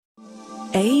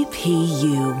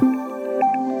APU.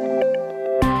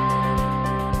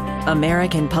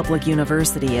 American Public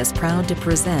University is proud to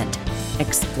present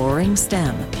Exploring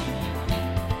STEM.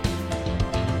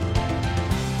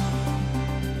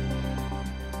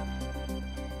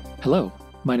 Hello,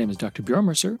 my name is Dr. Bjorn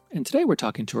Mercer, and today we're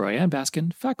talking to Royanne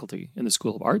Baskin, faculty in the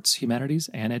School of Arts, Humanities,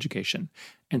 and Education.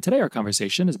 And today our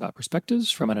conversation is about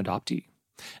perspectives from an adoptee.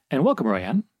 And welcome,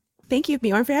 Royanne. Thank you,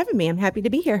 Bjorn, for having me. I'm happy to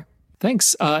be here.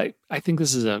 Thanks. I think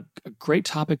this is a great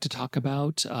topic to talk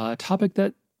about, a topic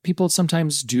that people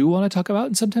sometimes do want to talk about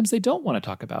and sometimes they don't want to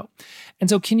talk about. And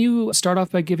so can you start off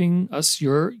by giving us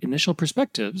your initial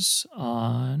perspectives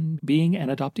on being an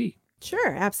adoptee?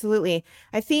 Sure, absolutely.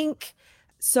 I think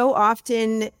so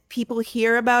often people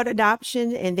hear about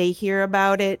adoption and they hear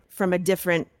about it from a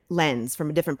different lens,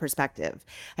 from a different perspective.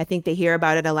 I think they hear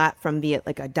about it a lot from the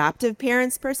adoptive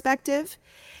parents' perspective,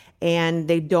 and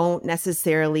they don't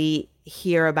necessarily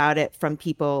hear about it from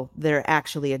people that are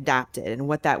actually adopted and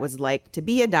what that was like to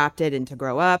be adopted and to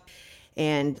grow up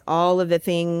and all of the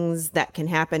things that can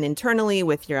happen internally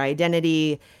with your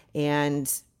identity,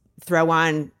 and throw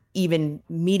on even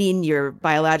meeting your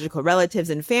biological relatives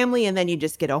and family, and then you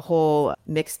just get a whole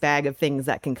mixed bag of things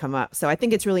that can come up. So I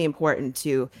think it's really important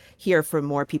to hear from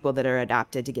more people that are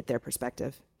adopted to get their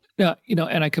perspective. Yeah,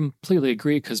 and I completely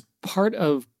agree, because part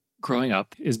of growing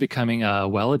up is becoming a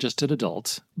well-adjusted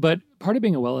adult, but part of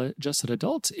being a well-adjusted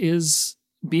adult is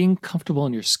being comfortable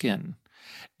in your skin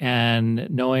and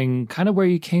knowing kind of where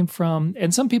you came from.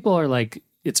 And some people are like,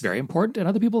 it's very important, and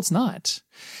other people it's not.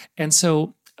 And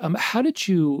so how did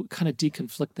you kind of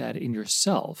deconflict that in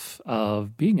yourself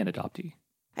of being an adoptee?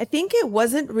 I think it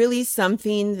wasn't really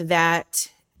something that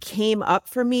came up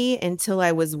for me until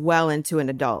I was well into an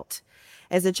adult.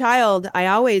 As a child, I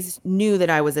always knew that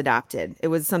I was adopted. It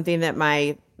was something that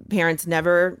my parents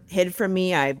never hid from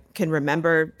me. I can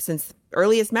remember since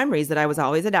earliest memories that I was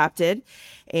always adopted.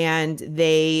 And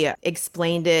they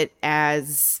explained it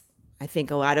as, I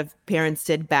think a lot of parents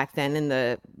did back then in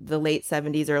the late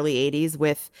 70s, early 80s,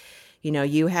 with,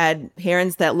 you had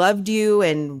parents that loved you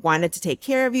and wanted to take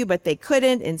care of you, but they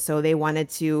couldn't. And so they wanted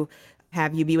to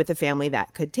have you be with a family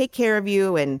that could take care of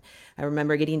you. And I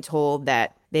remember getting told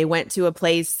that they went to a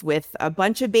place with a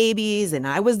bunch of babies and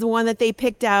I was the one that they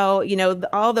picked out,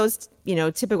 all those,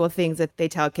 typical things that they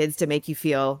tell kids to make you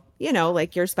feel,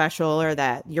 like you're special or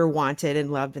that you're wanted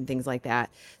and loved and things like that.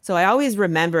 So I always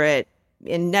remember it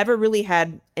and never really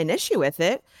had an issue with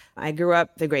it. I grew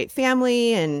up with a great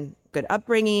family and good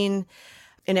upbringing.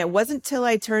 And it wasn't till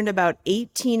I turned about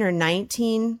 18 or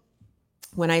 19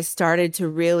 when I started to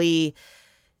really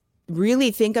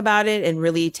think about it and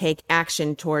really take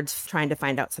action towards trying to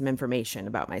find out some information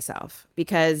about myself.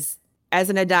 Because as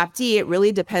an adoptee, it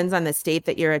really depends on the state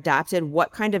that you're adopted,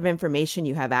 what kind of information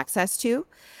you have access to.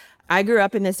 I grew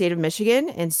up in the state of Michigan.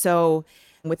 And so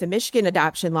with the Michigan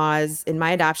adoption laws, and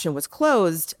my adoption was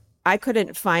closed, I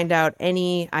couldn't find out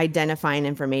any identifying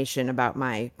information about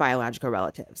my biological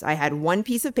relatives. I had one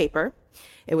piece of paper.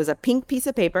 It was a pink piece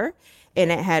of paper,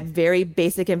 and it had very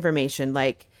basic information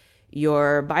like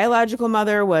your biological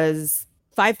mother was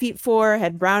 5'4",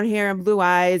 had brown hair and blue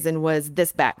eyes, and was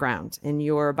this background. And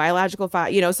your biological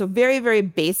father, so very, very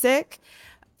basic.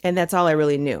 And that's all I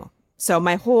really knew. So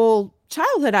my whole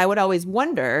childhood, I would always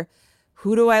wonder,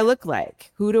 who do I look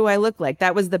like? Who do I look like?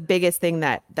 That was the biggest thing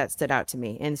that stood out to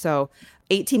me. And so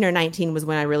 18 or 19 was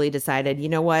when I really decided, you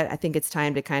know what, I think it's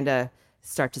time to kind of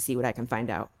start to see what I can find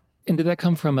out. And did that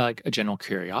come from a general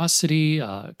curiosity,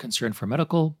 concern for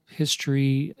medical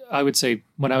history? I would say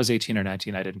when I was 18 or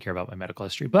 19, I didn't care about my medical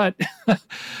history, but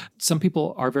some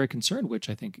people are very concerned, which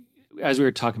I think, as we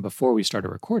were talking before we started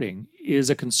recording, is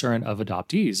a concern of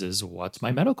adoptees, is what's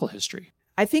my medical history?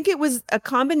 I think it was a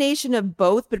combination of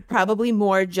both, but probably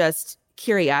more just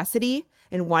curiosity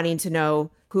and wanting to know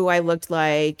who I looked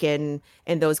like and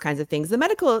those kinds of things. The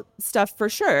medical stuff for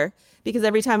sure, because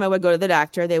every time I would go to the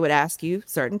doctor, they would ask you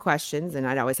certain questions and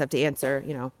I'd always have to answer,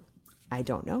 I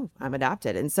don't know, I'm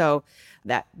adopted. And so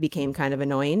that became kind of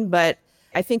annoying. But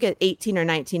I think at 18 or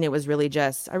 19, it was really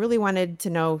just, I really wanted to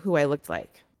know who I looked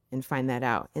like and find that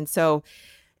out. And so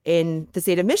in the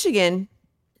state of Michigan,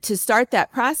 to start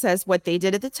that process, what they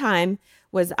did at the time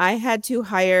was I had to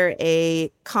hire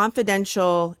a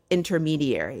confidential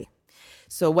intermediary.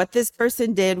 So what this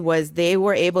person did was they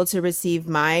were able to receive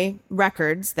my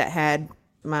records that had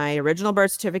my original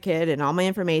birth certificate and all my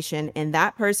information. And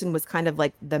that person was kind of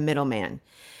like the middleman.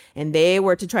 And they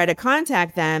were to try to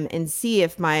contact them and see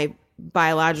if my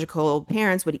biological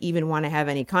parents would even want to have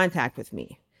any contact with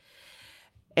me.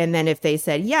 And then if they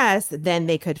said yes, then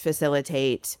they could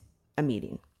facilitate a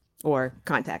meeting or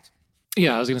contact.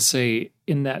 Yeah, I was going to say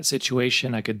in that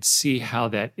situation, I could see how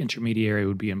that intermediary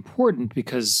would be important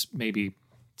because maybe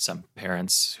some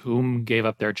parents whom gave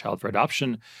up their child for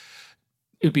adoption,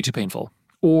 it would be too painful.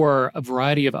 Or a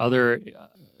variety of other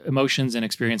emotions and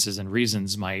experiences and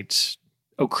reasons might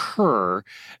occur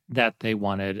that they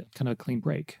wanted kind of a clean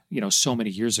break, so many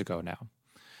years ago now.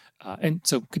 And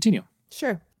so continue.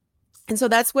 Sure. And so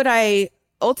that's what I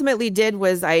ultimately did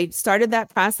was I started that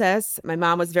process. My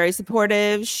mom was very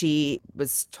supportive. She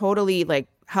was totally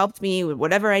helped me with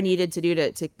whatever I needed to do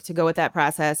to go with that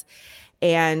process.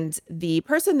 And the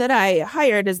person that I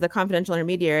hired as the confidential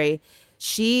intermediary,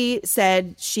 she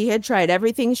said she had tried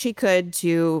everything she could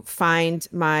to find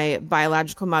my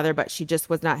biological mother, but she just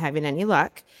was not having any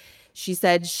luck. She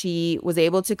said she was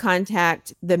able to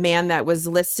contact the man that was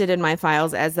listed in my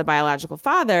files as the biological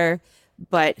father,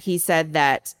 but he said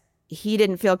that he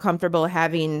didn't feel comfortable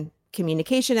having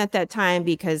communication at that time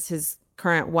because his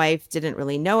current wife didn't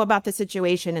really know about the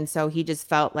situation. And so he just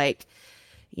felt like,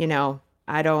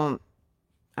 I don't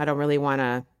really want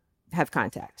to have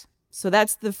contact. So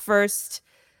that's the first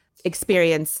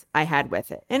experience I had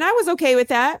with it. And I was okay with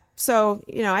that. So,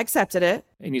 I accepted it.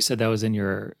 And you said that was in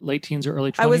your late teens or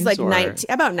early 20s? I was 19,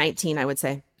 about 19, I would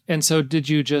say. And so did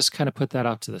you just kind of put that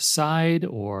off to the side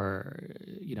or,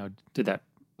 did that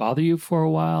bother you for a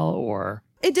while or?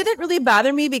 It didn't really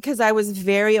bother me because I was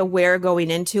very aware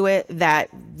going into it that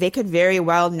they could very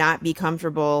well not be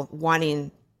comfortable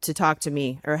wanting to talk to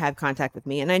me or have contact with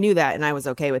me. And I knew that and I was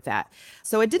okay with that.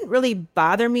 So it didn't really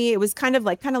bother me. It was kind of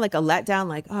like a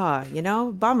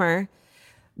letdown, bummer.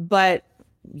 But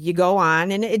you go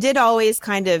on. And it did always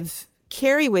kind of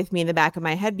carry with me in the back of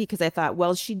my head because I thought,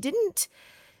 well, she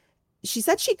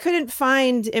said she couldn't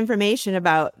find information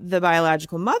about the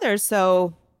biological mother.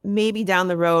 So maybe down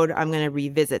the road, I'm going to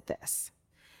revisit this.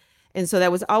 And so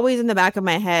that was always in the back of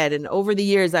my head. And over the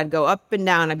years, I'd go up and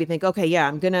down. I'd be thinking, okay, yeah,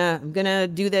 I'm gonna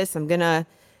do this. I'm gonna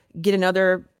get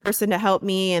another person to help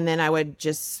me. And then I would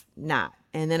just not.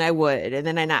 And then I would, and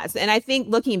then I not. And I think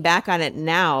looking back on it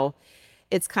now,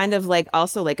 it's kind of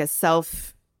also like a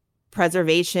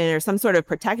self-preservation or some sort of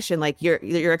protection. Like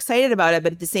you're excited about it,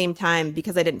 but at the same time,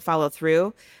 because I didn't follow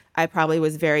through, I probably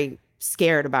was very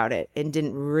scared about it and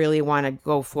didn't really want to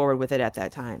go forward with it at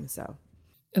that time. So.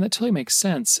 And that totally makes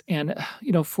sense. And,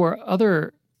 for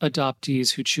other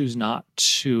adoptees who choose not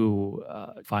to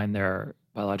find their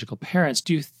biological parents,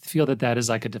 do you feel that is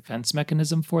like a defense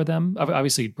mechanism for them?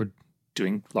 Obviously, we're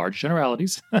doing large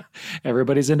generalities.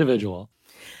 Everybody's individual.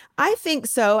 I think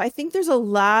so. I think there's a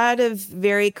lot of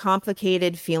very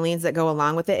complicated feelings that go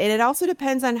along with it. And it also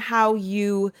depends on how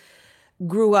you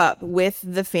grew up with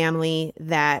the family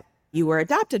that you were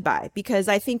adopted by. Because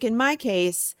I think in my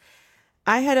case,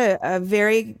 I had a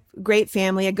very great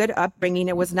family, a good upbringing.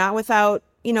 It was not without,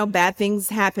 bad things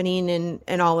happening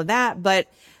and all of that. But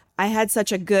I had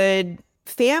such a good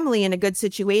family and a good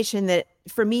situation that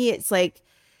for me, it's like,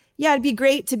 yeah, it'd be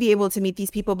great to be able to meet these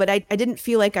people, but I didn't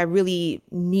feel like I really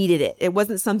needed it. It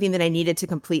wasn't something that I needed to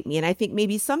complete me. And I think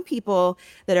maybe some people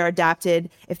that are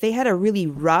adopted, if they had a really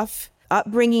rough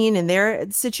upbringing and their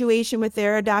situation with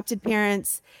their adopted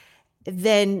parents,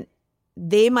 then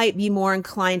they might be more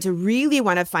inclined to really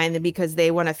want to find them because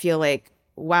they want to feel like,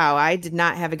 wow, I did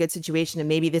not have a good situation and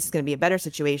maybe this is going to be a better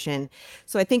situation.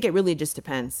 So I think it really just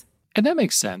depends. And that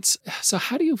makes sense. So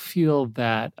how do you feel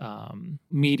that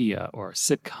media or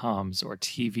sitcoms or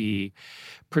TV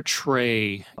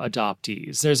portray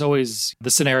adoptees? There's always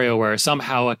the scenario where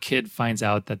somehow a kid finds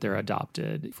out that they're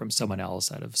adopted from someone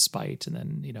else out of spite, and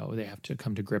then, they have to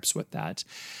come to grips with that.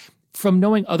 From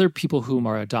knowing other people whom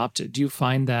are adopted, do you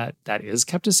find that is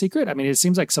kept a secret? I mean, it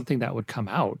seems like something that would come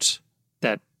out,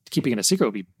 that keeping it a secret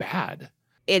would be bad.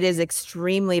 It is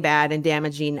extremely bad and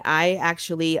damaging. I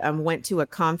actually went to a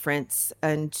conference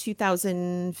in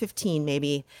 2015,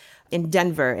 maybe, in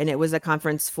Denver. And it was a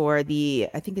conference for I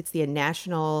think it's the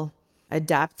National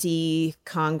Adoptee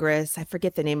Congress. I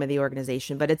forget the name of the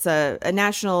organization, but it's a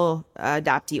national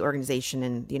adoptee organization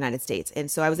in the United States.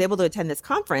 And so I was able to attend this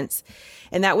conference.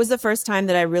 And that was the first time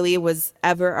that I really was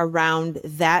ever around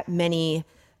that many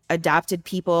adopted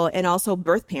people and also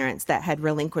birth parents that had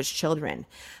relinquished children.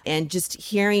 And just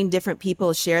hearing different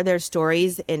people share their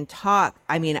stories and talk,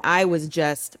 I mean, I was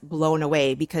just blown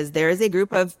away because there is a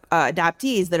group of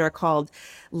adoptees that are called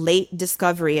late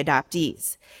discovery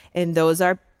adoptees. And those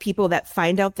are people that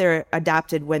find out they're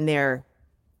adopted when they're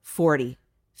 40,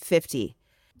 50.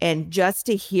 And just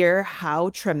to hear how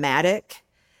traumatic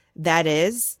that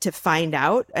is to find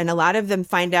out. And a lot of them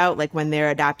find out like when their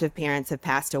adoptive parents have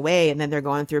passed away and then they're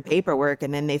going through paperwork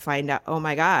and then they find out, oh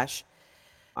my gosh,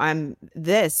 I'm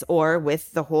this, or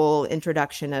with the whole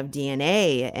introduction of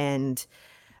DNA, and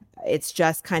it's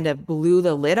just kind of blew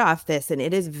the lid off this. And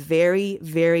it is very,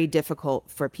 very difficult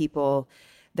for people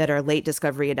that are late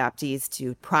discovery adoptees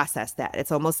to process that.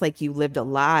 It's almost like you lived a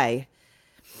lie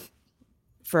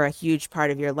for a huge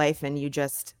part of your life, and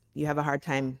you have a hard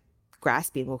time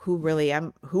grasping, well,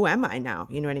 who am I now?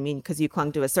 You know what I mean? Because you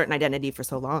clung to a certain identity for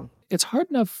so long. It's hard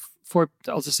enough for,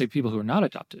 I'll just say, people who are not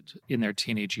adopted in their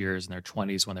teenage years, in their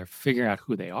 20s, when they're figuring out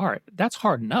who they are. That's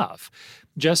hard enough.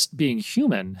 Just being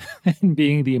human and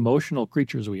being the emotional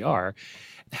creatures we are,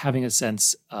 having a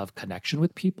sense of connection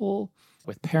with people,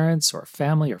 with parents or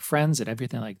family or friends and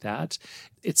everything like that.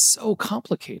 It's so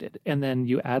complicated. And then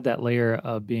you add that layer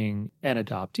of being an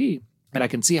adoptee. And I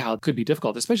can see how it could be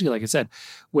difficult, especially, like I said,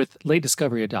 with late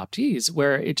discovery adoptees,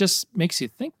 where it just makes you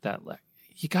think that, like,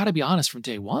 you got to be honest from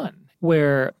day one,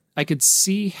 where I could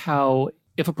see how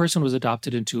if a person was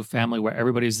adopted into a family where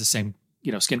everybody's the same,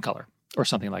 skin color or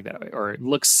something like that, or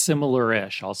looks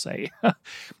similar-ish, I'll say,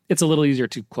 it's a little easier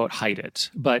to, quote, hide it.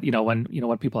 But, when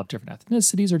people have different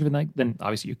ethnicities or different, then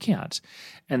obviously you can't.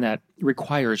 And that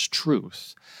requires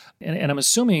truth. And I'm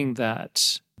assuming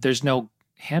that there's no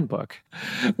handbook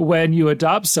when you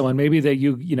adopt someone. Maybe that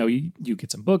you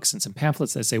get some books and some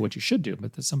pamphlets that say what you should do,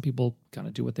 but that some people kind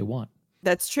of do what they want.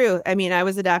 That's true. I mean, I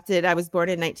was adopted. I was born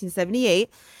in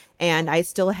 1978, and I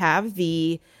still have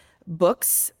the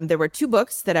books. There were 2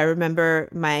 books that I remember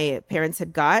my parents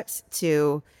had got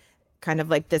to kind of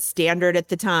like the standard at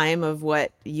the time of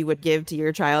what you would give to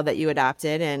your child that you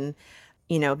adopted. And,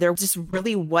 there just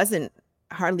really wasn't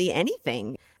hardly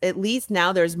anything. At least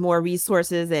now there's more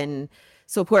resources and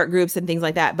support groups and things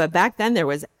like that. But back then there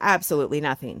was absolutely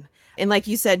nothing. And like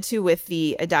you said, too, with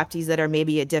the adoptees that are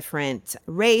maybe a different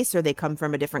race or they come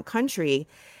from a different country,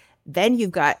 then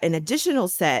you've got an additional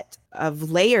set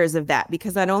of layers of that,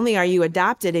 because not only are you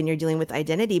adopted and you're dealing with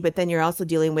identity, but then you're also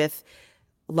dealing with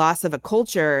loss of a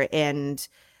culture and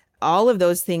all of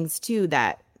those things, too,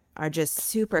 that are just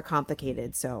super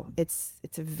complicated. So it's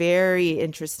a very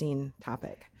interesting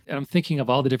topic. And I'm thinking of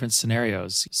all the different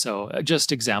scenarios. So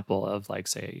just example of, like,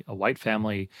 say, a white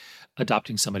family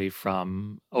adopting somebody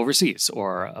from overseas,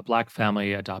 or a Black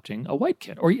family adopting a white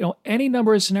kid, or, any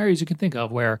number of scenarios you can think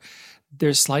of where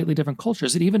there's slightly different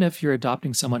cultures. And even if you're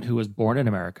adopting someone who was born in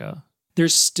America,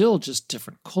 there's still just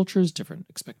different cultures, different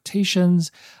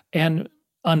expectations. And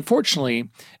unfortunately,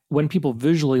 when people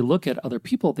visually look at other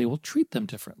people, they will treat them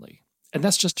differently. And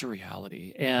that's just a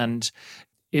reality. And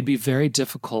it'd be very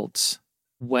difficult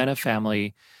when a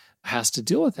family has to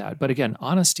deal with that. But again,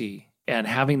 honesty and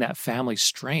having that family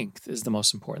strength is the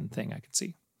most important thing I can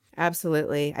see.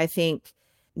 Absolutely. I think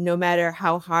no matter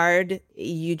how hard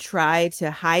you try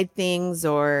to hide things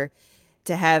or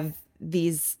to have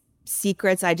these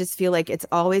secrets, I just feel like it's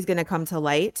always going to come to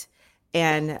light.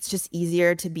 And it's just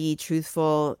easier to be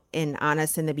truthful and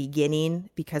honest in the beginning,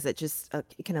 because it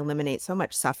can eliminate so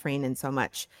much suffering and so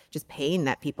much just pain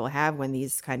that people have when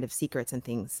these kind of secrets and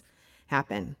things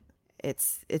happen.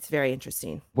 It's very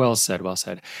interesting. Well said, well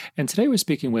said. And today we're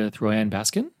speaking with Royanne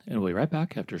Baskin, and we'll be right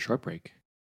back after a short break.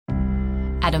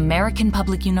 At American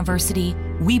Public University,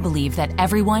 we believe that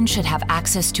everyone should have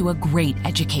access to a great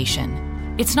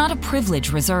education. It's not a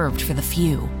privilege reserved for the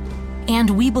few. And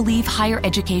we believe higher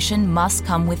education must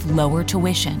come with lower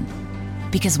tuition.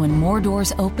 Because when more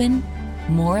doors open,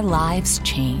 more lives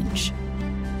change.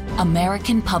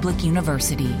 American Public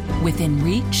University, within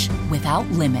reach, without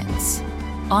limits.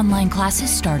 Online classes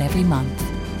start every month.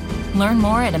 Learn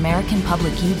more at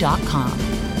americanpublicu.com.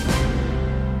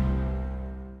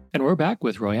 And we're back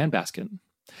with Royanne Baskin.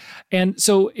 And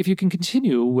so if you can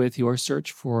continue with your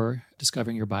search for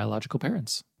discovering your biological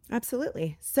parents.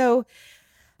 Absolutely. So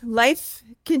life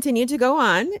continued to go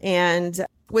on, and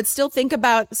would still think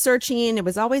about searching. It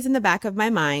was always in the back of my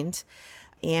mind.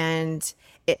 And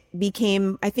it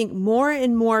became, I think, more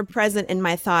and more present in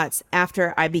my thoughts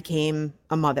after I became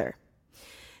a mother.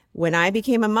 When I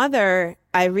became a mother,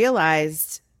 I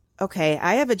realized, okay,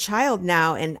 I have a child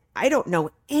now, and I don't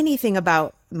know anything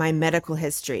about my medical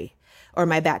history or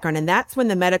my background. And that's when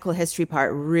the medical history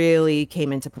part really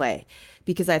came into play,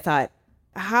 because I thought,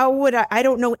 how would I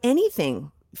don't know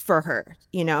anything for her,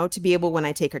 to be able, when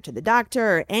I take her to the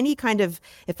doctor or any kind of,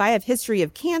 if I have history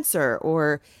of cancer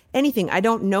or anything, I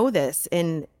don't know this.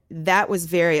 And that was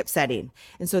very upsetting.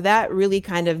 And so that really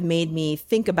kind of made me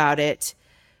think about it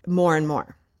more and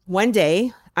more. One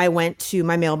day I went to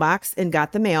my mailbox and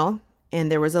got the mail,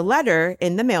 and there was a letter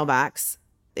in the mailbox.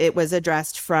 It was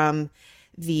addressed from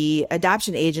the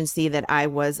adoption agency that I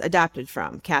was adopted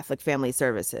from, Catholic Family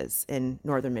Services in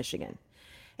Northern Michigan.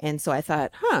 And so I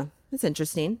thought, that's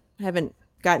interesting. I haven't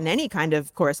gotten any kind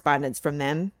of correspondence from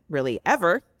them really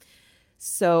ever.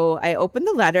 So I opened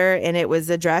the letter and it was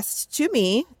addressed to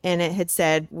me, and it had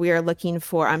said,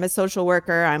 I'm a social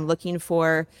worker. I'm looking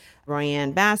for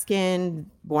Royanne Baskin,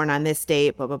 born on this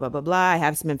date, blah, blah, blah, blah, blah. I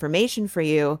have some information for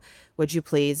you. Would you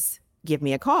please give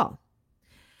me a call?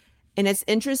 And it's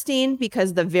interesting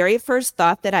because the very first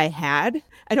thought that I had,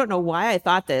 I don't know why I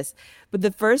thought this, but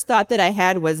the first thought that I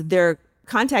had was they're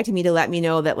contacting me to let me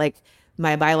know that like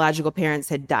my biological parents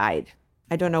had died.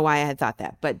 I don't know why I had thought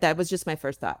that, but that was just my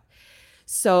first thought.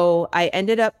 So I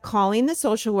ended up calling the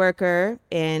social worker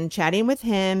and chatting with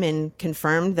him and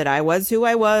confirmed that I was who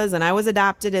I was and I was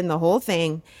adopted and the whole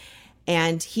thing.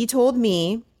 And he told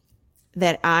me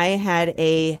that I had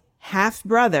a half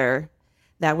brother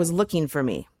that was looking for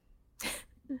me.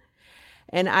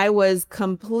 And I was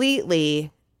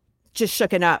completely just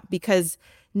shooken up because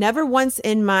never once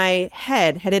in my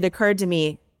head had it occurred to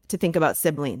me to think about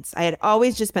siblings. I had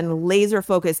always just been laser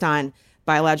focused on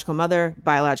biological mother,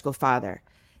 biological father.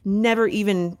 Never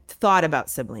even thought about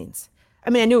siblings. I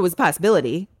mean, I knew it was a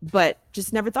possibility, but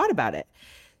just never thought about it.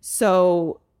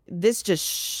 So this just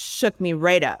shook me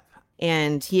right up.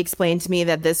 And he explained to me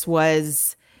that this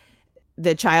was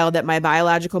the child that my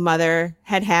biological mother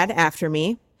had had after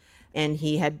me. And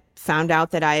he had found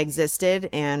out that I existed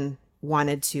and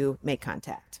wanted to make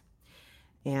contact.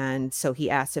 And so he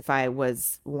asked if I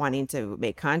was wanting to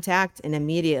make contact. And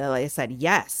immediately I said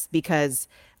yes, because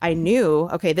I knew,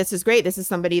 okay, this is great. This is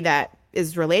somebody that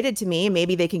is related to me.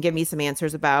 Maybe they can give me some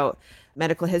answers about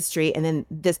medical history. And then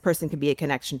this person could be a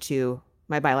connection to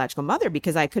my biological mother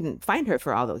because I couldn't find her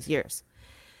for all those years.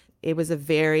 It was a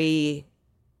very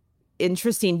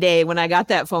interesting day when I got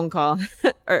that phone call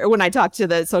or when I talked to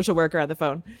the social worker on the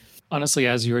phone. Honestly,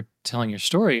 as you were telling your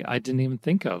story, I didn't even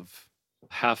think of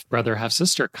half brother, half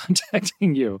sister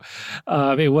contacting you.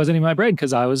 It wasn't in my brain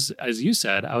because I was, as you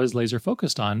said, I was laser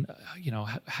focused on,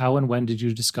 how and when did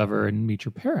you discover and meet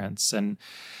your parents? And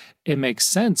it makes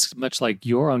sense, much like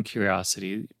your own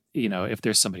curiosity, if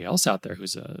there's somebody else out there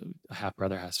who's a half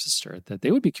brother, half sister, that they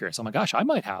would be curious. Oh my gosh, I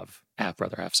might have a half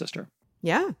brother, half sister.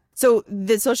 Yeah. So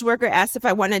the social worker asked if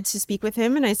I wanted to speak with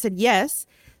him, and I said yes.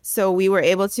 So we were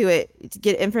able to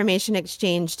get information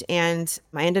exchanged, and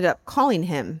I ended up calling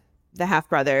him, the half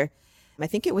brother. I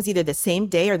think it was either the same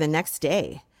day or the next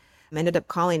day. I ended up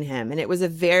calling him, and it was a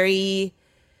very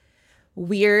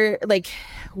weird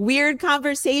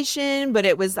conversation, but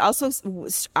it was also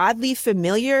oddly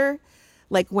familiar.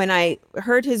 Like when I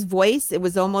heard his voice, it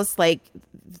was almost like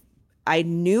I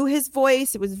knew his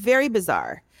voice. It was very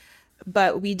bizarre.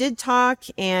 But we did talk,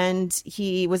 and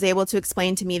he was able to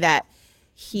explain to me that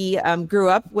he grew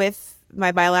up with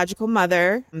my biological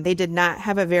mother. They did not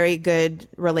have a very good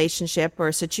relationship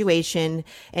or situation,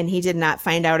 and he did not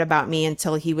find out about me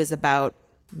until he was about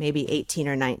maybe 18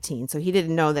 or 19. So he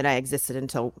didn't know that I existed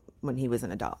until when he was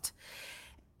an adult.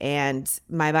 And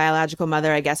my biological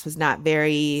mother, I guess, was not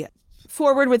very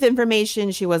forward with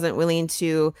information. She wasn't willing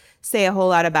to say a whole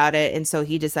lot about it. And so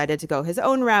he decided to go his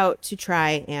own route to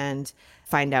try and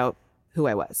find out who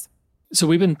I was. So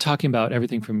we've been talking about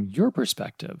everything from your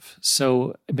perspective.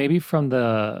 So maybe from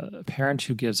the parent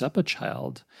who gives up a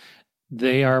child,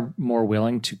 they are more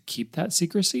willing to keep that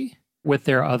secrecy with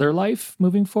their other life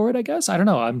moving forward, I guess. I don't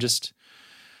know.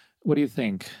 What do you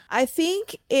think? I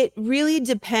think it really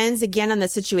depends, again, on the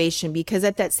situation, because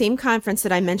at that same conference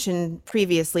that I mentioned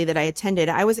previously that I attended,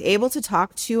 I was able to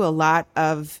talk to a lot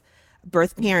of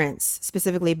birth parents,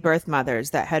 specifically birth mothers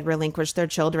that had relinquished their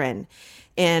children.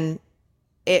 And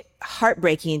it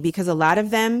heartbreaking because a lot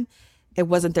of them, it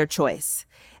wasn't their choice.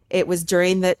 It was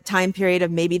during the time period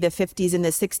of maybe the 50s and the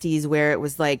 60s where it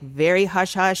was like very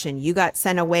hush hush, and you got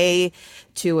sent away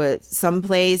to some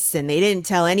place and they didn't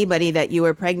tell anybody that you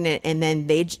were pregnant. And then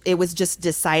it was just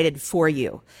decided for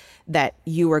you that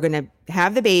you were going to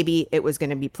have the baby. It was going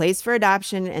to be placed for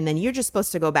adoption. And then you're just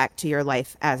supposed to go back to your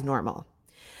life as normal.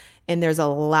 And there's a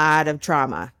lot of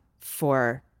trauma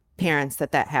for parents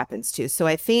that happens to. So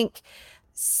I think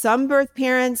some birth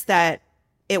parents that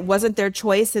it wasn't their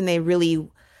choice and they really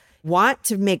want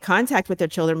to make contact with their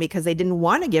children because they didn't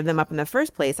want to give them up in the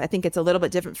first place. I think it's a little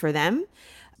bit different for them.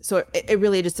 So it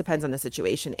really just depends on the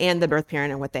situation and the birth parent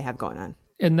and what they have going on.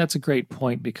 And that's a great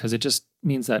point because it just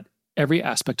means that every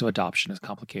aspect of adoption is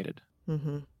complicated.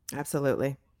 Mm-hmm.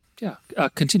 Absolutely. Yeah.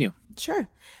 Continue. Sure.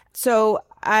 So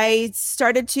I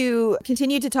started to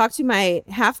continue to talk to my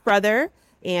half brother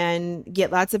and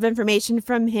get lots of information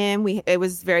from him. It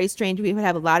was very strange. We would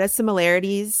have a lot of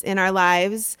similarities in our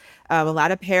lives, a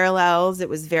lot of parallels. It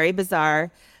was very bizarre.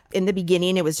 In the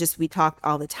beginning, it was just we talked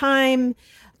all the time.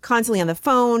 constantly on the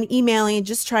phone, emailing,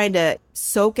 just trying to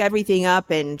soak everything up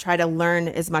and try to learn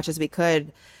as much as we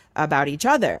could about each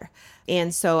other.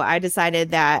 And so I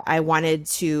decided that I wanted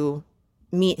to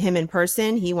meet him in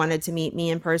person. He wanted to meet me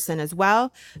in person as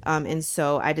well. And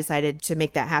so I decided to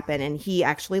make that happen. And he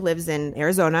actually lives in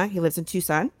Arizona. He lives in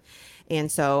Tucson. And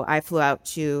so I flew out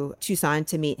to Tucson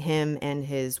to meet him and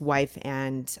his wife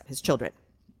and his children.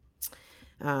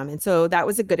 And so that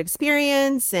was a good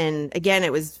experience. And again,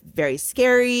 it was very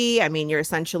scary. I mean, you're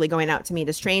essentially going out to meet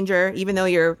a stranger, even though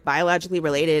you're biologically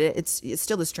related, it's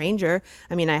still a stranger.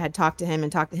 I mean, I had talked to him,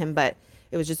 but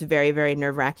it was just very, very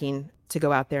nerve-wracking to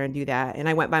go out there and do that. And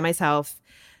I went by myself,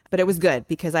 but it was good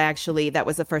because that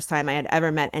was the first time I had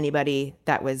ever met anybody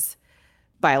that was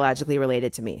biologically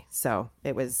related to me. So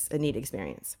it was a neat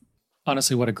experience.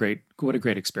 Honestly, what a great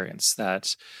experience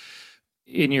that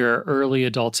in your early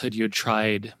adulthood you had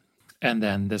tried, and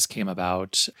then this came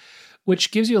about,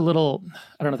 which gives you a little,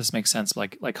 I don't know if this makes sense,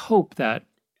 but like hope that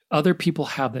other people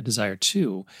have that desire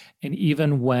too. And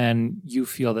even when you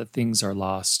feel that things are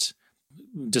lost,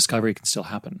 discovery can still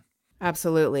happen.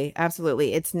 Absolutely.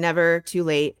 Absolutely. It's never too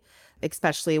late,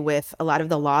 especially with a lot of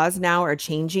the laws now are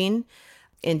changing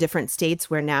in different states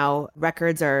where now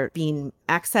records are being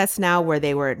accessed now where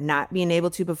they were not being able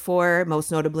to before,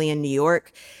 most notably in New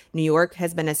York. New York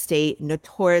has been a state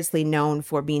notoriously known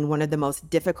for being one of the most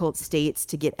difficult states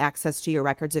to get access to your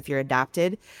records if you're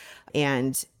adopted.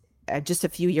 And just a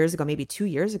few years ago, maybe 2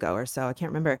 years ago or so, I can't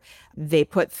remember, they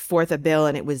put forth a bill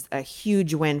and it was a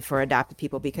huge win for adopted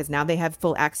people because now they have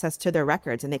full access to their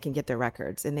records and they can get their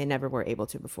records and they never were able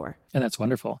to before. And that's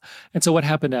wonderful. And so what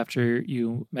happened after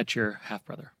you met your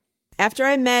half-brother? After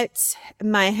I met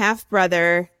my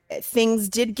half-brother, things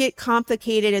did get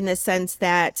complicated in the sense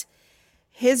that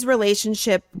his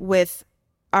relationship with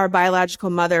our biological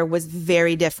mother was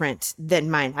very different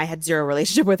than mine. I had zero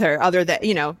relationship with her other than,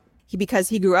 because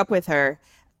he grew up with her,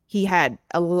 he had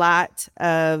a lot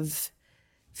of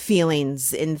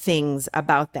feelings and things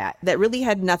about that really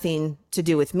had nothing to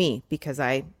do with me because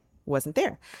I wasn't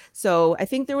there. So I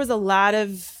think there was a lot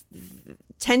of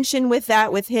tension with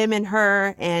that, with him and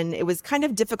her. And it was kind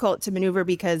of difficult to maneuver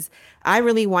because I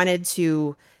really wanted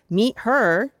to meet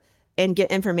her and get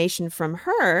information from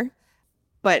her,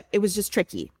 but it was just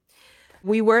tricky.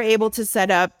 We were able to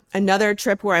set up another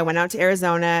trip where I went out to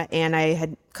Arizona and I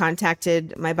had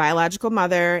contacted my biological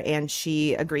mother and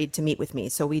she agreed to meet with me.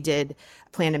 So we did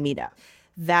plan a meetup.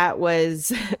 That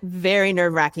was very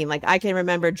nerve-wracking. Like I can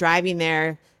remember driving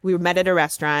there. We met at a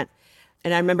restaurant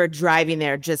and I remember driving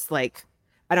there just like,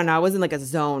 I don't know, I was in like a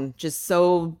zone, just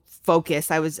so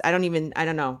focused. I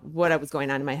don't know what was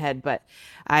going on in my head, but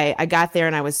I got there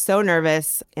and I was so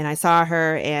nervous and I saw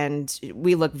her and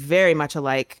we looked very much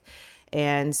alike.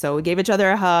 And so we gave each other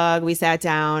a hug. We sat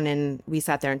down and we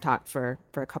sat there and talked for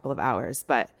a couple of hours.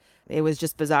 But it was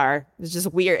just bizarre. It was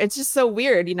just weird. It's just so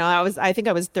weird. I think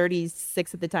I was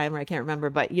 36 at the time, or I can't remember.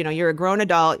 But, you're a grown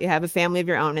adult. You have a family of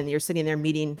your own and you're sitting there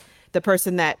meeting the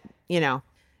person that,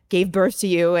 gave birth to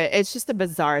you. It's just a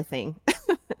bizarre thing.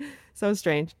 So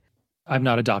strange. I'm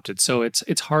not adopted. So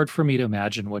it's hard for me to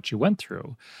imagine what you went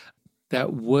through.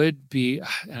 That would be,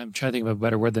 and I'm trying to think of a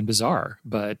better word than bizarre,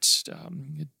 but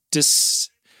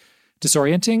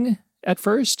disorienting at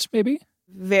first, maybe?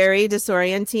 Very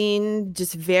disorienting,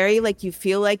 just very like you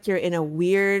feel like you're in a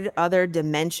weird other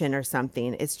dimension or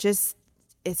something. It's just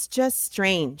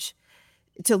strange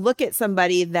to look at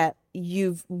somebody that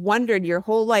you've wondered your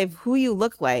whole life who you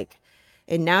look like.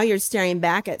 And now you're staring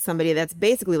back at somebody that's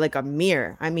basically like a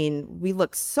mirror. I mean, we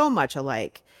look so much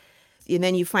alike. And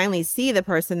then you finally see the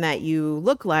person that you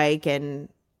look like. And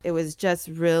it was just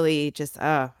really just,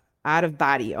 out of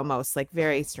body almost, like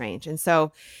very strange. And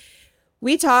so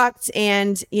we talked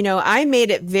and, I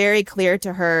made it very clear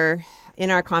to her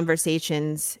in our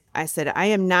conversations. I said, I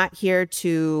am not here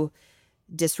to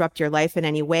disrupt your life in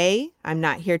any way. I'm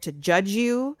not here to judge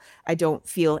you. I don't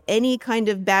feel any kind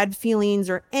of bad feelings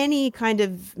or any kind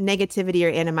of negativity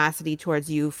or animosity towards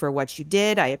you for what you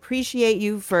did. I appreciate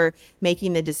you for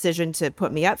making the decision to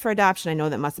put me up for adoption. I know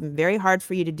that must have been very hard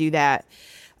for you to do that.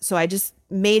 So I just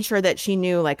made sure that she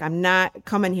knew, like, I'm not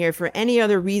coming here for any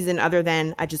other reason other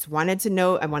than I just wanted to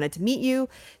know, I wanted to meet you,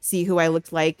 see who I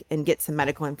looked like, and get some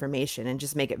medical information and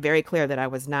just make it very clear that I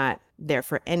was not there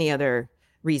for any other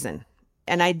reason.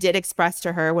 And I did express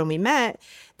to her when we met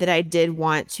that I did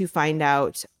want to find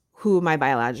out who my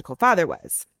biological father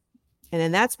was. And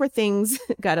then that's where things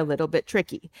got a little bit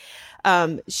tricky.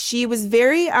 She was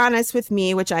very honest with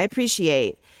me, which I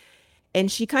appreciate.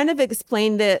 And she kind of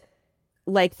explained it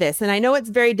like this. And I know it's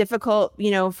very difficult,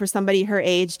 for somebody her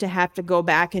age to have to go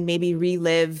back and maybe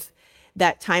relive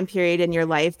that time period in your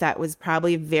life that was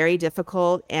probably very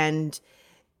difficult, and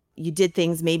you did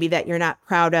things maybe that you're not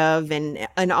proud of, and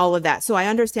all of that. So I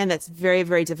understand that's very,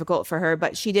 very difficult for her,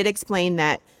 but she did explain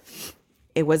that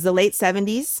it was the late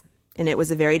 70s and it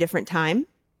was a very different time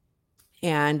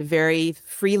and very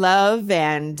free love,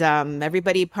 and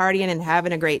everybody partying and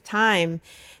having a great time.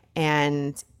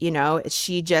 And,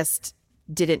 she just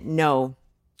didn't know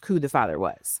who the father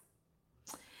was.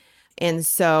 And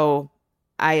so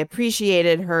I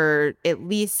appreciated her at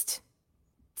least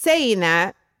saying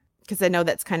that, because I know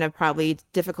that's kind of probably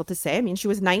difficult to say. I mean, she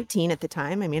was 19 at the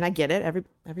time. I mean, I get it.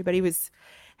 Everybody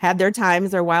had their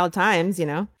times, their wild times,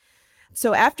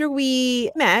 So after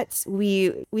we met,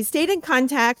 we stayed in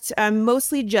contact,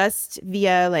 mostly just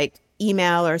via like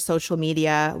email or social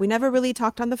media. We never really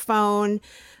talked on the phone.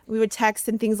 We would text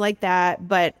and things like that.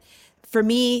 But for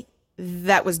me,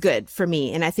 that was good for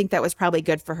me. And I think that was probably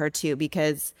good for her too,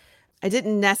 because I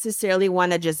didn't necessarily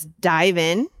want to just dive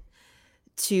in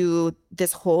to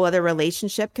this whole other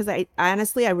relationship, because I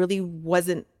really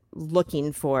wasn't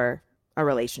looking for a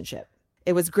relationship.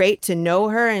 It was great to know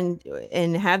her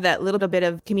and have that little bit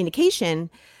of communication,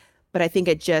 but I think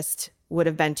it just would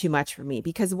have been too much for me.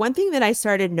 Because one thing that I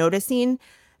started noticing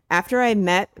after I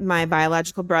met my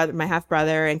biological brother, my half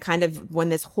brother, and kind of when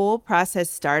this whole process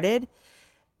started,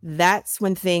 that's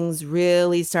when things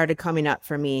really started coming up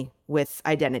for me with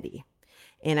identity.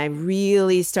 And I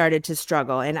really started to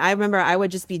struggle. And I remember I would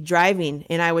just be driving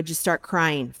and I would just start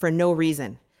crying for no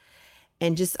reason.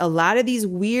 And just a lot of these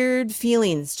weird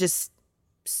feelings just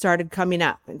started coming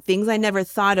up, and things I never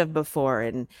thought of before.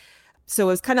 And so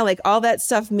it was kind of like all that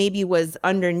stuff maybe was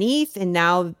underneath. And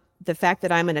now the fact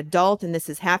that I'm an adult and this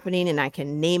is happening and I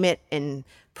can name it and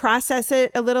process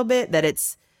it a little bit, that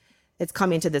it's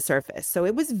coming to the surface. So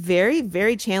it was very,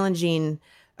 very challenging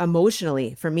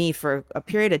emotionally for me for a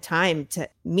period of time to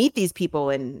meet these people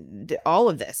and all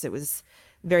of this. It was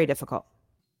very difficult.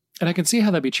 And I can see how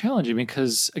that'd be challenging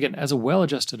because, again, as a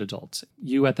well-adjusted adult,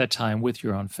 you at that time with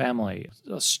your own family,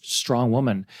 a strong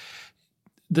woman,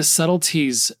 the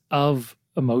subtleties of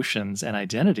emotions and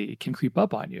identity can creep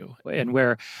up on you. And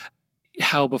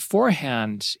how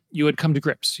beforehand you had come to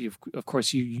grips. Of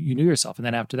course, you knew yourself. And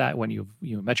then after that, when you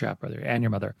met your half-brother and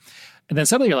your mother, and then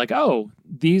suddenly you're like, oh,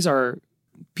 these are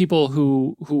people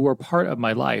who were part of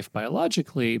my life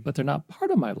biologically, but they're not part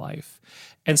of my life.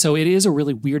 And so it is a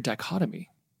really weird dichotomy.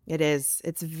 It is.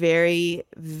 It's very,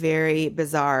 very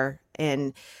bizarre.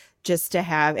 And just to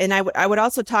have, and I would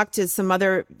also talk to some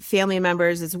other family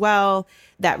members as well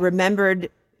that remembered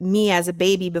me as a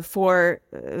baby before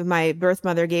my birth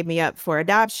mother gave me up for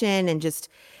adoption, and just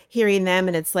hearing them.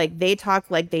 And it's like, they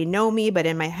talk like they know me, but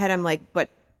in my head, I'm like, but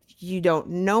you don't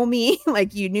know me.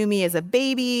 Like, you knew me as a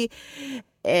baby.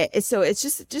 So it's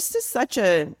just such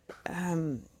a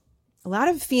lot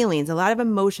of feelings, a lot of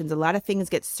emotions, a lot of things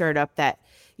get stirred up that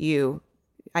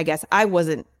I guess I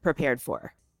wasn't prepared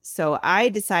for. So I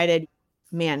decided,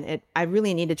 I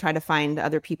really need to try to find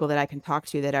other people that I can talk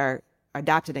to that are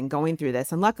adopted and going through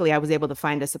this. And luckily I was able to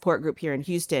find a support group here in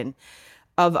Houston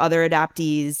of other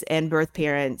adoptees and birth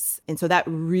parents. And so that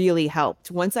really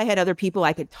helped. Once I had other people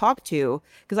I could talk to,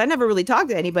 because I never really talked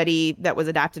to anybody that was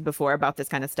adopted before about this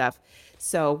kind of stuff.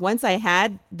 So once I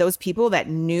had those people that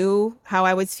knew how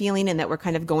I was feeling and that were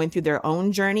kind of going through their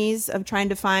own journeys of trying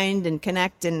to find and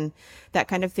connect and that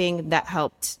kind of thing, that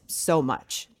helped so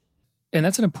much. And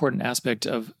that's an important aspect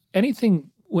of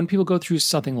anything when people go through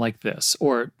something like this,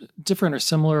 or different or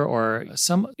similar, or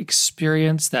some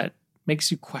experience that makes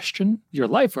you question your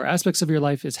life or aspects of your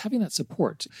life, is having that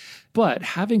support. But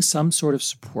having some sort of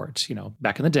support,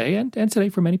 back in the day and today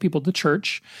for many people, the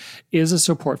church is a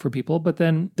support for people. But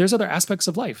then there's other aspects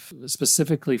of life,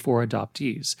 specifically for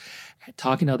adoptees.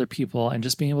 Talking to other people and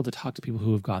just being able to talk to people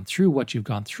who have gone through what you've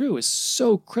gone through is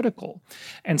so critical.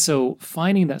 And so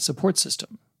finding that support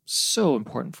system, so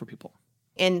important for people.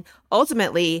 And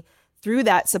ultimately, through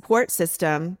that support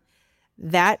system,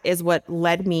 that is what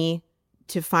led me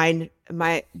to find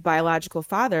my biological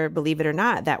father. Believe it or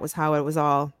not, that was how it was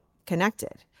all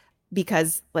connected.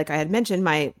 Because like I had mentioned,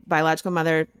 my biological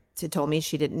mother told me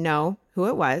she didn't know who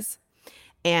it was.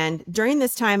 And during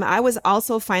this time, I was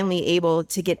also finally able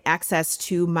to get access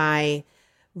to my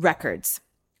records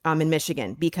in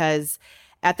Michigan, because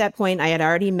at that point I had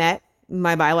already met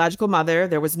my biological mother.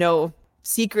 There was no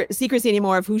secrecy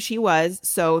anymore of who she was.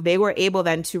 So they were able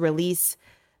then to release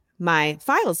my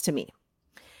files to me.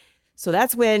 So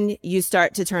that's when you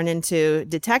start to turn into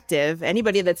detective.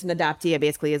 Anybody that's an adoptee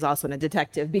basically is also a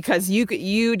detective, because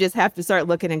you just have to start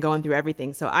looking and going through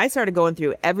everything. So I started going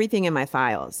through everything in my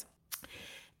files.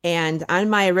 And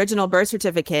on my original birth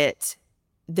certificate,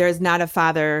 there's not a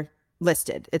father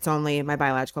listed. It's only my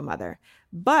biological mother.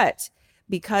 But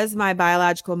because my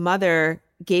biological mother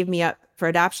gave me up for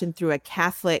adoption through a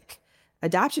Catholic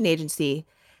adoption agency,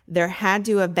 there had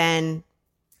to have been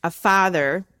a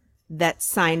father that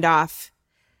signed off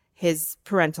his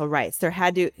parental rights.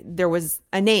 There was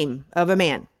a name of a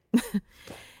man.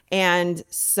 And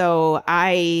so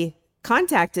I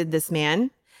contacted this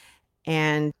man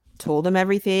and told him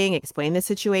everything, explained the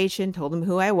situation, told him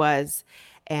who I was.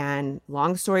 And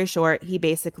long story short, he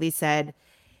basically said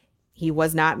he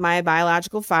was not my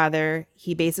biological father.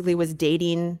 He basically was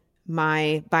dating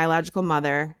my biological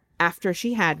mother after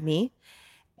she had me.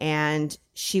 And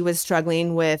she was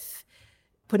struggling with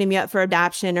putting me up for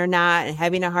adoption or not and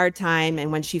having a hard time.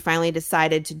 And when she finally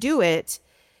decided to do it,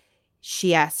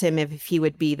 she asked him if he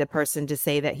would be the person to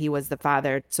say that he was the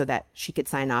father so that she could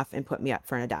sign off and put me up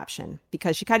for an adoption,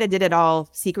 because she kind of did it all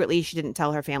secretly. She didn't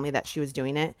tell her family that she was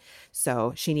doing it.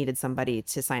 So she needed somebody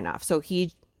to sign off. So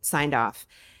he signed off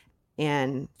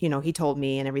and, he told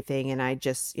me and everything. And I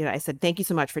just, I said, thank you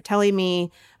so much for telling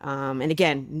me. And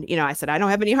again, I said, I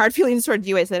don't have any hard feelings toward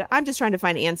you. I said, I'm just trying to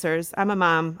find answers. I'm a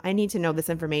mom. I need to know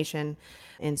this information.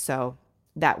 And so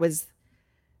that was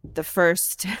the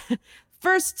first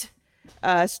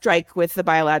strike with the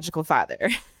biological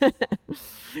father.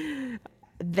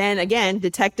 Then again,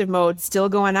 detective mode still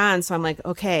going on. So I'm like,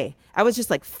 okay, I was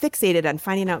just like fixated on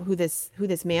finding out who this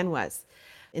man was.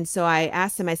 And so I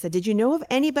asked him, I said, did you know of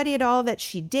anybody at all that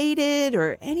she dated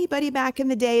or anybody back in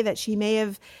the day that she may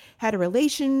have had a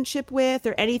relationship with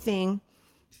or anything?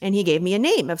 And he gave me a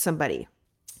name of somebody.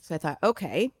 So I thought,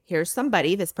 okay, here's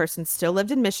somebody. This person still lived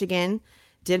in Michigan,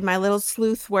 did my little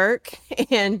sleuth work,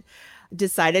 and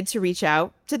decided to reach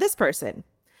out to this person.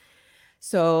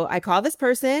 So I called this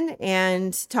person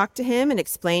and talked to him and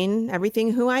explained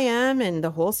everything, who I am and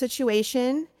the whole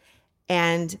situation.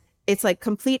 And it's like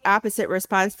complete opposite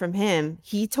response from him.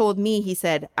 He told me, he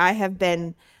said, I have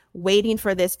been waiting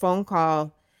for this phone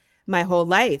call my whole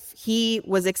life. He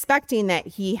was expecting that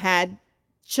he had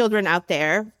children out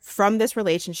there from this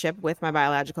relationship with my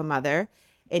biological mother,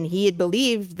 and he had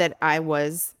believed that I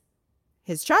was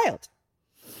his child.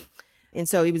 And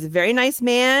so he was a very nice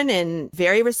man and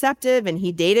very receptive, and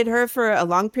he dated her for a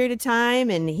long period of time.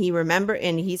 And he remembered,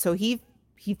 and he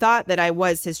thought that I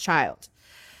was his child.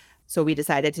 So we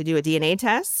decided to do a DNA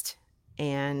test,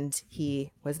 and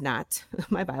he was not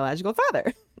my biological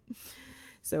father.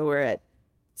 So we're at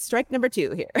strike number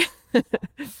 2 here.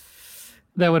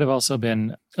 That would have also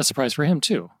been a surprise for him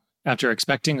too, after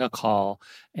expecting a call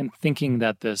and thinking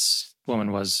that this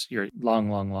woman was your long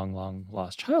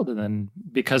lost child. And then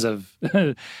because of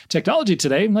technology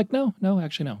today, I'm like, no,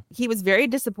 actually, no. He was very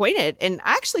disappointed. And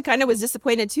I actually kind of was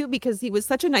disappointed too, because he was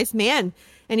such a nice man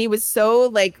and he was so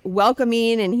like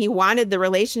welcoming and he wanted the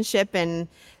relationship. And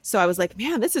so I was like,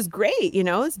 man, this is great.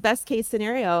 It's best case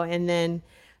scenario. And then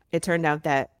it turned out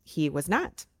that he was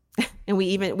not. And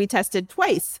we tested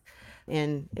twice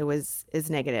and is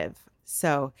negative.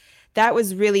 So that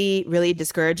was really, really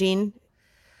discouraging.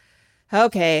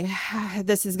 Okay,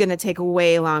 this is going to take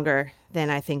way longer than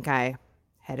I think I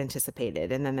had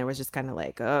anticipated. And then there was just kind of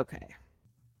like, okay.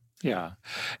 Yeah.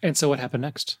 And so what happened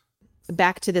next?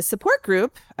 Back to the support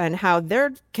group and how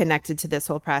they're connected to this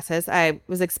whole process. I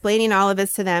was explaining all of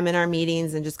this to them in our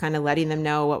meetings and just kind of letting them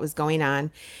know what was going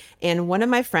on. And one of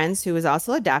my friends who was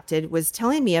also adopted was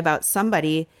telling me about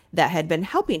somebody that had been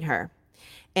helping her.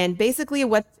 And basically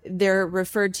what they're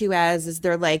referred to as is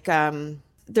they're like,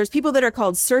 there's people that are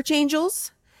called search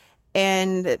angels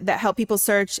and that help people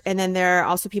search. And then there are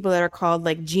also people that are called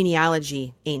like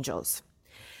genealogy angels.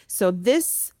 So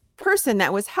this person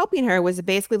that was helping her was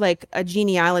basically like a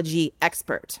genealogy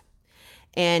expert.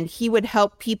 And he would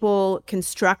help people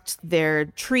construct their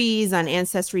trees on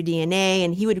Ancestry DNA.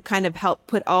 And he would kind of help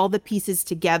put all the pieces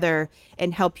together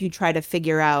and help you try to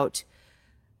figure out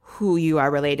who you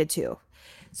are related to.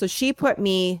 So she put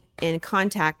me in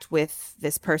contact with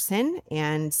this person.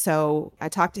 And so I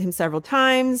talked to him several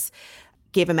times,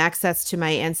 gave him access to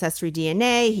my Ancestry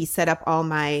DNA. He set up all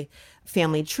my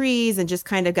family trees and just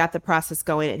kind of got the process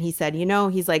going. And he said,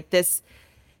 he's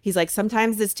like,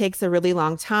 sometimes this takes a really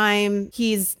long time.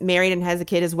 He's married and has a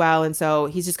kid as well. And so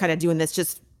he's just kind of doing this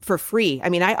just for free. I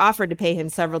mean, I offered to pay him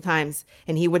several times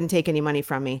and he wouldn't take any money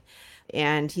from me.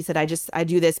 And he said, I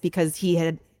do this because he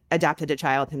had adopted a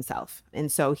child himself.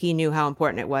 And so he knew how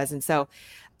important it was. And so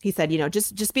he said,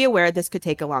 just be aware this could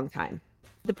take a long time.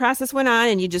 The process went on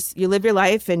and you live your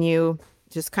life and you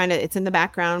just kind of, it's in the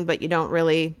background, but you don't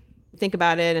really think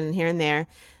about it and here and there.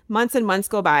 Months and months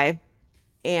go by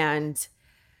and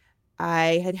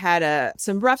I had had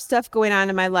some rough stuff going on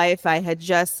in my life. I had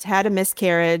just had a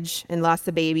miscarriage and lost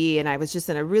a baby, and I was just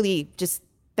in a really just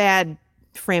bad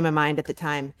frame of mind at the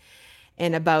time.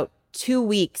 And about 2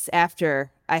 weeks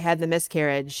after I had the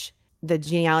miscarriage, the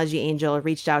genealogy angel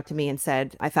reached out to me and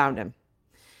said, I found him.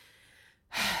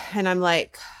 And I'm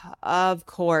like, of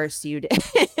course you did.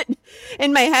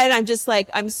 In my head, I'm just like,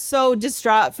 I'm so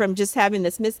distraught from just having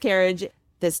this miscarriage.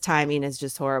 This timing is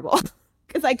just horrible.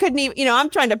 Because I couldn't even, I'm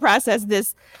trying to process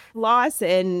this loss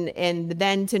and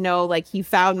then to know like he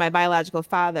found my biological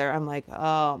father. I'm like,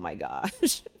 oh my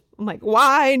gosh. I'm like,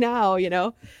 why now?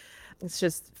 It's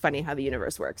just funny how the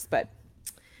universe works. But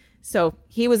so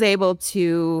he was able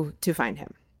to find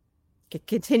him. It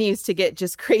continues to get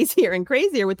just crazier and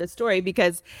crazier with the story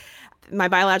because my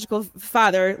biological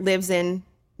father lives in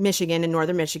Michigan, in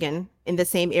northern Michigan, in the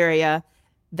same area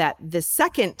that the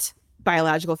second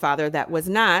biological father that was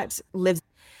not lives.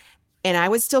 And I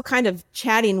was still kind of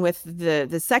chatting with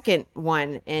the second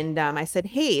one. And I said,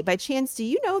 hey, by chance, do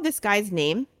you know this guy's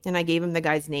name? And I gave him the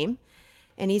guy's name.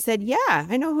 And he said, yeah,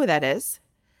 I know who that is.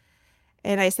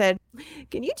 And I said,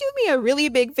 can you do me a really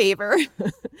big favor?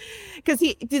 Because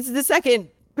the second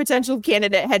potential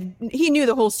candidate he knew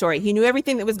the whole story. He knew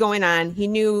everything that was going on. He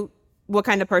knew what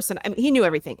kind of person, he knew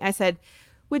everything. I said,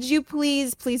 would you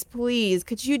please,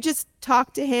 could you just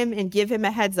talk to him and give him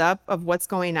a heads up of what's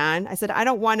going on? I said, I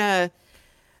don't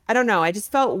know. I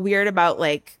just felt weird about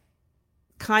like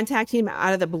contacting him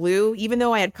out of the blue, even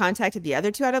though I had contacted the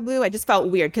other two out of the blue. I just felt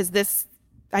weird because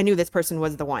I knew this person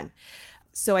was the one.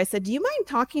 So I said, do you mind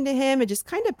talking to him and just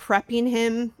kind of prepping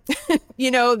him,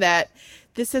 that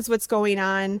this is what's going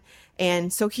on?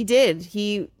 And so he did.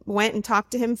 He went and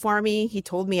talked to him for me. He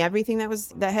told me everything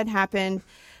that had happened.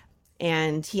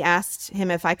 And he asked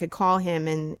him if I could call him.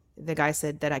 And the guy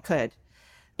said that I could.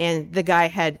 And the guy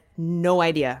had no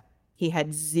idea. He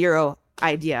had zero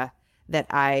idea that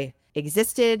I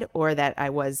existed or that I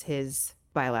was his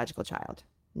biological child.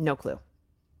 No clue.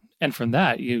 And from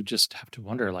that, you just have to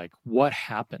wonder, like, what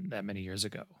happened that many years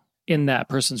ago in that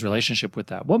person's relationship with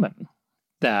that woman,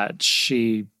 that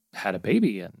she had a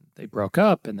baby and they broke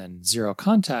up and then zero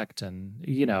contact. And,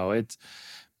 it's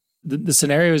the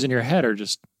scenarios in your head are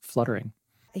just fluttering.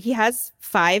 He has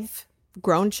 5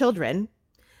 grown children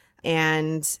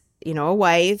and, a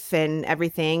wife and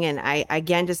everything. And I,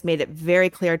 again, just made it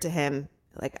very clear to him,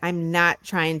 like, I'm not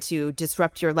trying to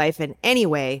disrupt your life in any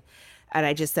way. And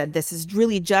I just said, this is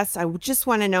really I just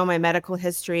want to know my medical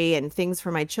history and things for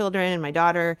my children and my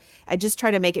daughter. I just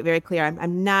try to make it very clear.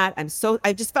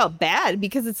 I just felt bad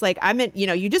because it's like,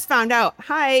 you just found out,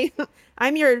 hi,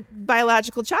 I'm your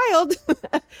biological child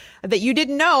that you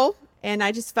didn't know. And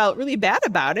I just felt really bad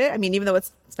about it. I mean, even though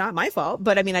it's not my fault,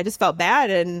 but I just felt bad.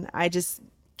 And I just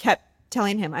kept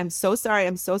telling him, I'm so sorry.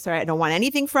 I don't want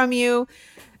anything from you.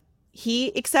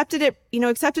 He accepted it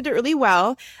really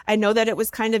well. I know that it was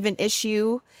kind of an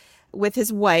issue with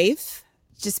his wife,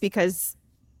 just because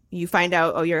you find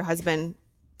out, your husband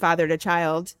fathered a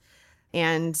child.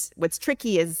 And what's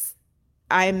tricky is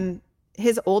I'm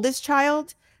his oldest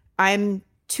child. I'm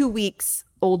 2 weeks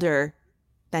older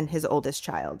than his oldest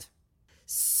child.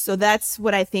 So that's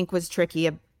what I think was tricky.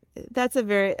 That's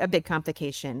a big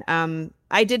complication.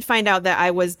 I did find out that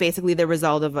I was basically the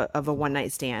result of a one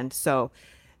night stand. So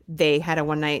they had a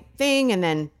one night thing and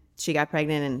then she got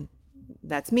pregnant and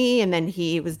that's me. And then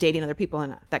he was dating other people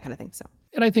and that kind of thing. So,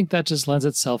 and I think that just lends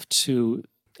itself to,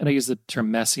 and I use the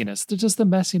term messiness, just the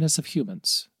messiness of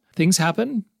humans. Things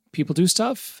happen, people do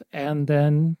stuff, and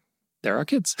then there are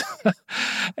kids.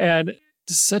 And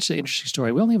it's such an interesting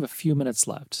story. We only have a few minutes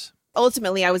left.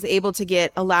 Ultimately, I was able to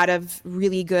get a lot of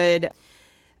really good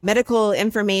medical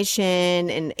information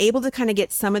and able to kind of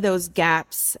get some of those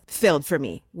gaps filled for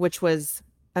me, which was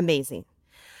amazing.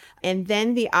 And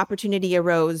then the opportunity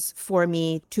arose for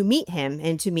me to meet him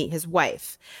and to meet his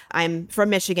wife. I'm from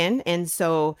Michigan, and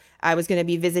so I was going to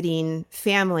be visiting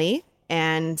family.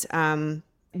 And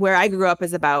where I grew up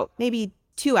is about maybe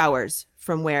 2 hours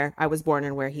from where I was born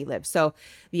and where he lived. So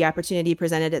the opportunity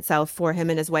presented itself for him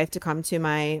and his wife to come to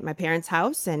my parents'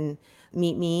 house and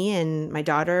meet me and my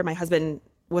daughter. My husband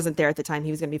wasn't there at the time.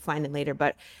 He was going to be flying in later,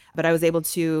 but I was able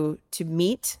to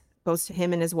meet both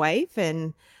him and his wife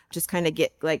and just kind of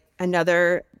get like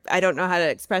another, I don't know how to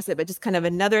express it, but just kind of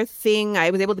another thing. I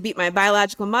was able to meet my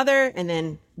biological mother, and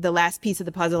then the last piece of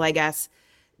the puzzle, I guess,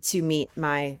 to meet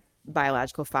my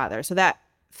biological father. So that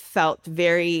felt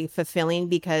very fulfilling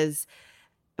because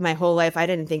my whole life, I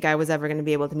didn't think I was ever going to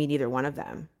be able to meet either one of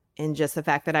them. And just the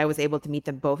fact that I was able to meet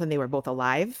them both and they were both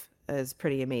alive is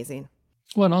pretty amazing.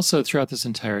 Well, and also throughout this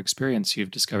entire experience,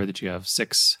 you've discovered that you have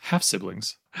 6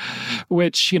 half-siblings,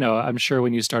 which, I'm sure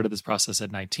when you started this process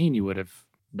at 19, you would have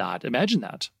not imagined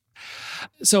that.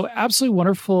 So absolutely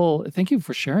wonderful. Thank you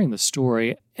for sharing the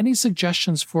story. Any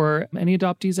suggestions for any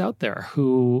adoptees out there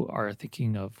who are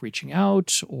thinking of reaching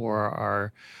out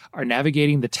or are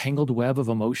navigating the tangled web of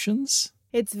emotions?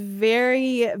 It's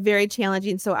very, very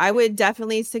challenging. So I would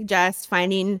definitely suggest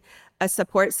finding a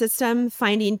support system,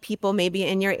 finding people maybe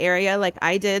in your area like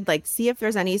I did, like see if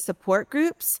there's any support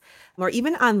groups or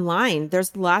even online.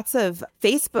 There's lots of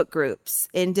Facebook groups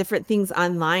and different things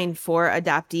online for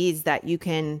adoptees that you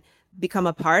can become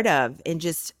a part of and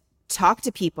just talk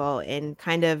to people and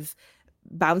kind of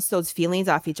bounce those feelings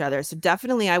off each other. So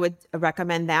definitely I would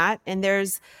recommend that. And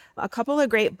there's a couple of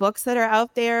great books that are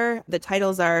out there. The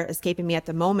titles are escaping me at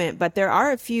the moment, but there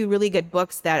are a few really good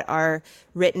books that are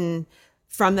written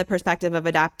from the perspective of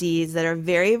adoptees that are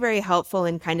very, very helpful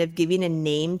in kind of giving a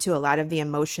name to a lot of the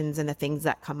emotions and the things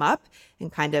that come up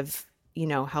and kind of,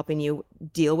 helping you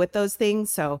deal with those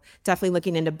things. So definitely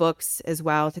looking into books as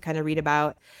well to kind of read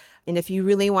about. And if you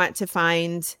really want to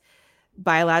find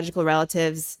biological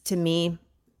relatives, to me,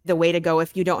 the way to go,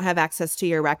 if you don't have access to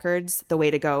your records, the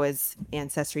way to go is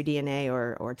Ancestry DNA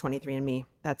or 23andMe.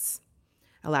 That's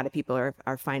a lot of people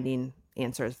are finding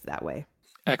answers that way.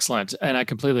 Excellent. And I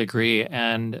completely agree.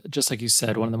 And just like you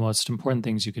said, one of the most important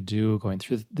things you could do going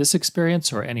through this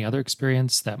experience or any other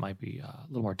experience that might be a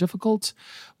little more difficult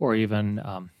or even,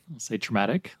 let's say,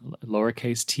 traumatic,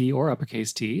 lowercase t or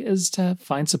uppercase t, is to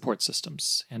find support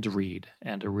systems and to read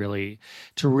and to really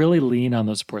lean on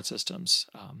those support systems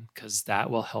because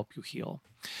that will help you heal.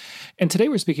 And today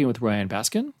we're speaking with Royanne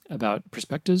Baskin about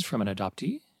perspectives from an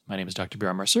adoptee. My name is Dr.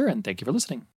 Bjorn Mercer, and thank you for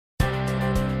listening.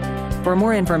 For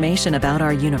more information about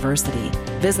our university,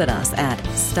 visit us at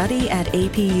studyatapu.com.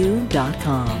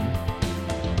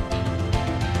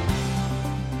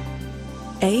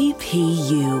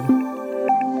 APU,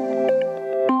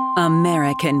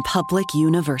 American Public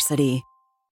University.